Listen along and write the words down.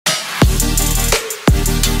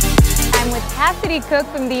Kassidy Cook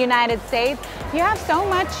from the United States. You have so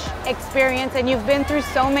much experience and you've been through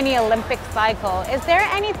so many Olympic cycles. Is there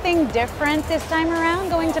anything different this time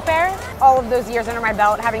around going to Paris? All of those years under my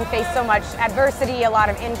belt, having faced so much adversity, a lot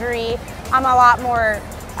of injury,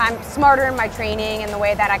 I'm smarter in my training and the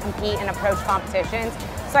way that I compete and approach competitions.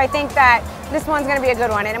 So I think that this one's going to be a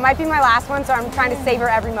good one, and it might be my last one, so I'm trying to savor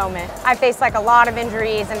every moment. I faced a lot of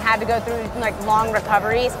injuries and had to go through long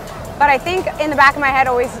recoveries. But I think in the back of my head,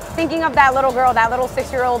 always thinking of that little girl, that little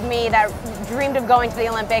 6-year-old me that dreamed of going to the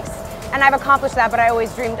Olympics, and I've accomplished that, but I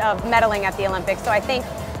always dreamed of medaling at the Olympics. So I think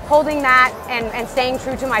holding that and staying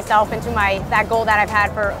true to myself and to that goal that I've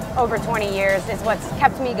had for over 20 years is what's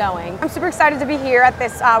kept me going. I'm super excited to be here at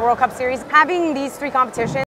this World Cup Series. Having these 3 competitions